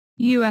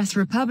U.S.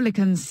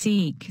 Republicans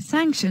seek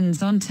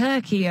sanctions on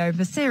Turkey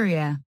over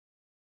Syria.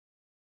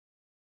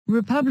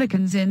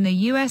 Republicans in the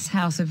U.S.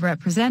 House of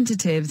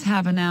Representatives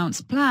have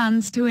announced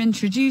plans to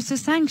introduce a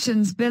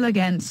sanctions bill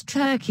against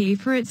Turkey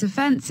for its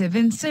offensive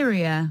in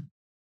Syria.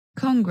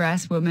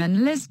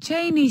 Congresswoman Liz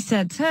Cheney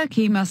said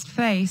Turkey must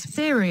face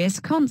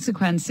serious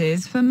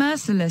consequences for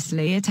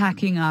mercilessly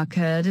attacking our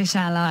Kurdish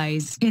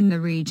allies in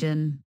the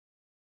region.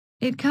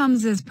 It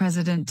comes as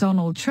President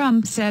Donald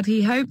Trump said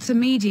he hoped to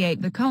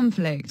mediate the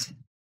conflict.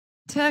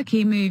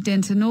 Turkey moved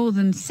into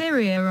northern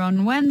Syria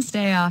on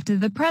Wednesday after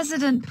the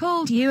president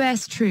pulled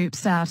U.S.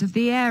 troops out of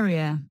the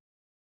area.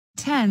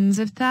 Tens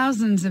of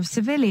thousands of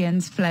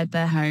civilians fled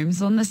their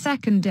homes on the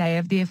second day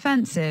of the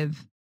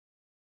offensive.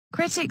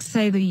 Critics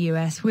say the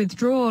U.S.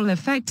 withdrawal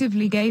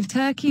effectively gave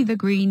Turkey the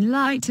green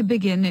light to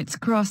begin its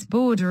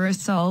cross-border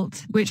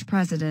assault, which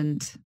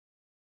President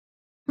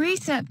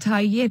Recep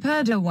Tayyip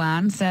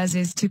Erdogan says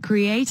is to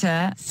create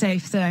a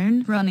safe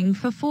zone running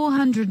for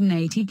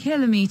 480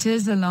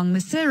 kilometers along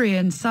the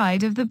Syrian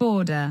side of the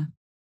border.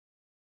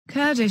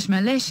 Kurdish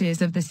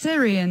militias of the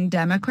Syrian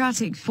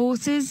Democratic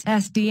Forces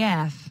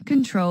 (SDF)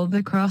 control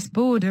the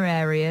cross-border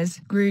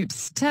areas,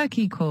 groups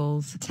Turkey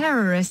calls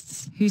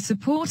terrorists, who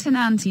support an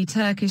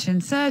anti-Turkish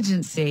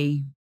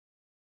insurgency.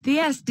 The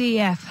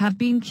SDF have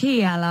been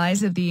key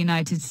allies of the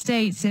United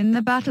States in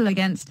the battle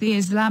against the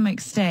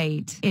Islamic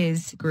State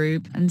 (IS)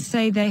 group, and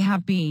say they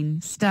have been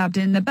stabbed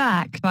in the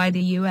back by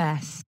the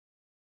U.S.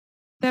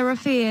 There are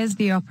fears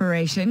the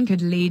operation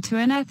could lead to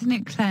an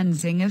ethnic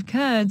cleansing of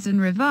Kurds and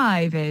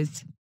revive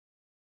IS.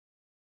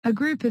 A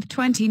group of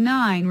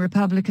 29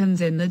 Republicans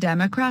in the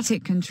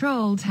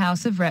Democratic-controlled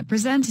House of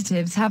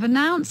Representatives have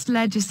announced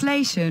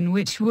legislation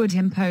which would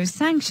impose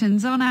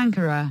sanctions on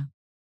Ankara.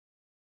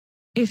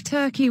 If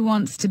Turkey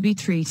wants to be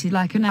treated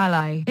like an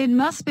ally, it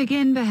must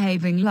begin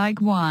behaving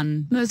like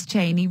one, Liz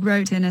Cheney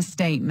wrote in a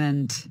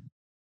statement.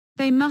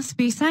 They must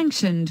be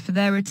sanctioned for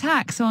their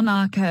attacks on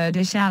our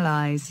Kurdish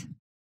allies.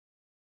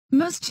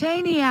 Liz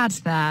Cheney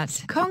adds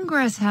that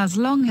Congress has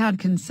long had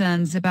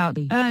concerns about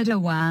the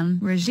Erdogan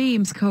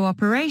regime's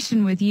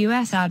cooperation with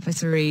U.S.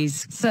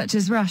 adversaries, such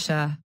as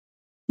Russia.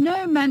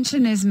 No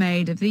mention is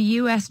made of the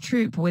U.S.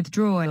 troop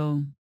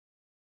withdrawal.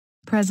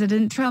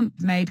 President Trump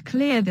made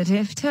clear that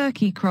if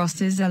Turkey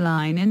crosses a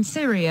line in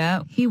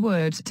Syria, he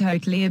would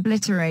totally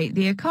obliterate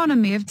the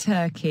economy of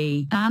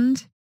Turkey,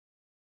 and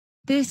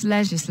this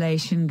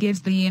legislation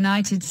gives the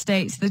United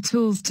States the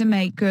tools to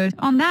make good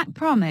on that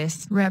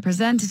promise,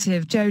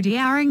 Representative Jody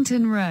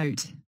Arrington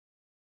wrote.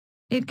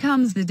 It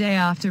comes the day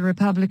after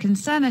Republican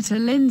Senator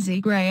Lindsey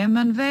Graham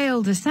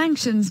unveiled a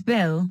sanctions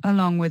bill,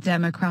 along with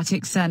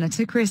Democratic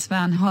Senator Chris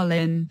Van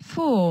Hollen,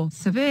 for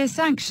severe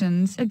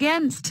sanctions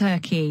against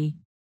Turkey.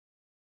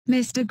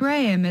 Mr.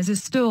 Graham is a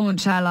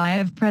staunch ally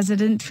of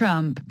President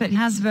Trump, but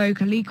has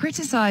vocally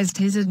criticized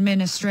his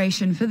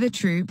administration for the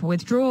troop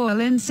withdrawal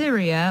in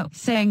Syria,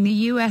 saying the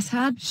U.S.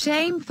 had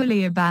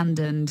shamefully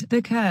abandoned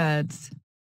the Kurds.